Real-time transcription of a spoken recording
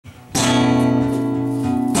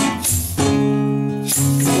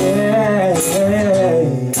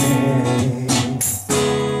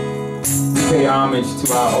homage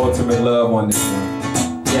to our ultimate love on this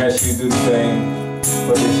one. We ask you to do the same.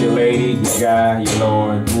 Whether it's your lady, your guy, your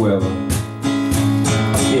lord, whoever.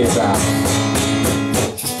 Here's ours.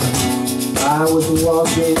 I was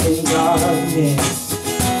walking in darkness,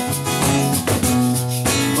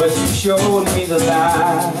 but you showed me the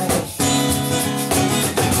light.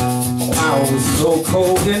 I was so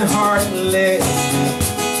cold and heartless,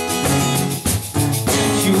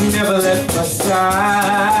 you never left my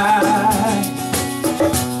side.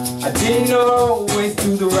 I didn't always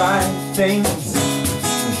do the right things,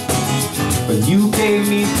 but you gave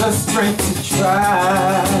me the strength to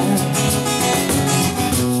try.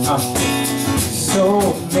 So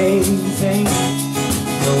amazing,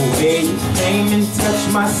 the way you came and touched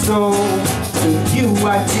my soul. To you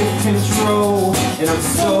I give control, and I'm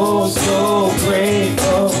so, so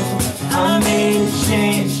grateful. I made a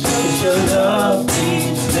change, but your love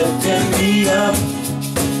keeps lifting me up.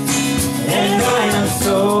 And I am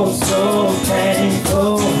so, so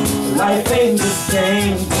thankful. Life ain't the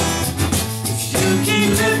same, you keep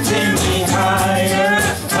lifting me higher,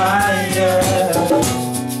 higher.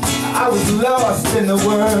 I was lost in the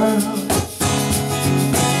world,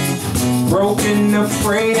 broken,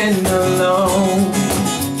 afraid, and alone.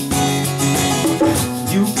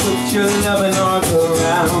 You put your loving arms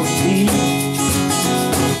around me,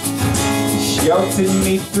 sheltered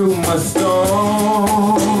me through my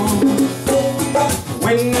storm.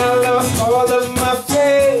 When I lost all of my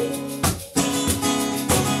faith,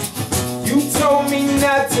 you told me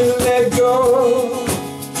not to let go.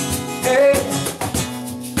 Hey,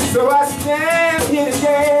 so I stand here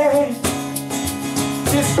today,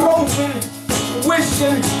 just hoping,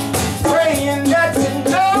 wishing, praying that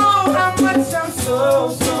you know how much I'm so,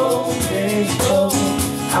 so thankful.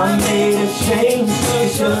 I made a change,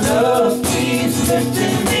 cause your love keeps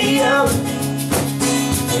lifting me up.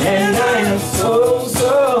 And I am so,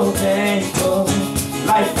 so thankful.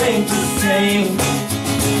 Life ain't the same,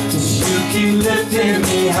 you keep lifting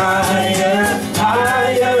me higher,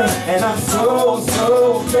 higher. And I'm so,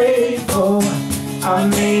 so grateful. I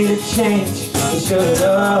made a change, cause your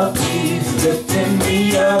love keeps lifting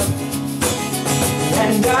me up.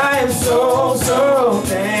 And I am so, so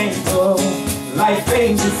thankful. Life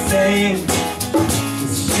ain't the same,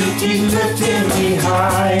 cause you keep lifting me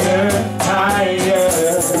higher, higher.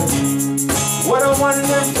 What a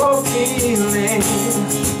wonderful feeling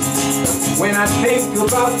when I think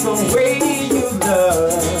about the way you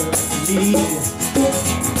love me.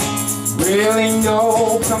 Really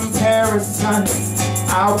no comparison,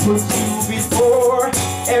 I'll put you before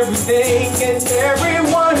everything and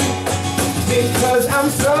everyone, because I'm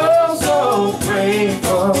so, so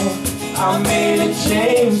grateful. I made a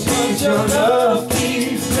change, cause your love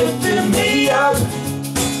keeps lifting me up.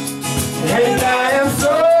 And I am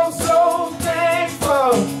so, so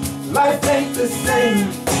thankful. Life ain't the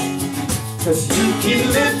same, cause you keep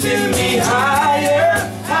lifting me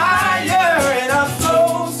higher, higher. And I'm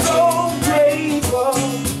so, so grateful.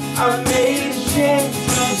 I made a change,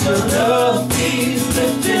 cause your love keeps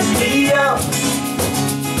lifting me up.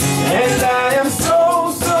 And I am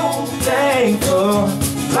so, so thankful.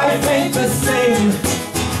 Life ain't the same,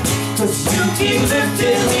 cause you keep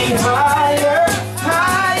lifting me higher,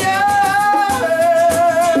 higher.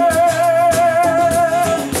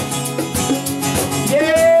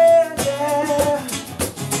 Yeah, yeah.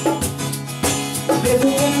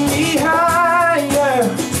 Lifting me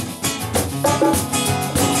higher.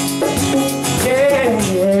 Yeah,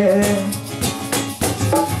 yeah.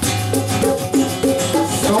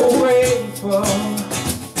 So grateful,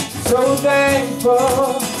 so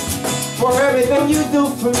thankful for everything you do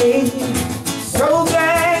for me. So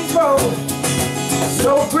thankful,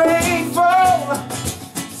 so grateful.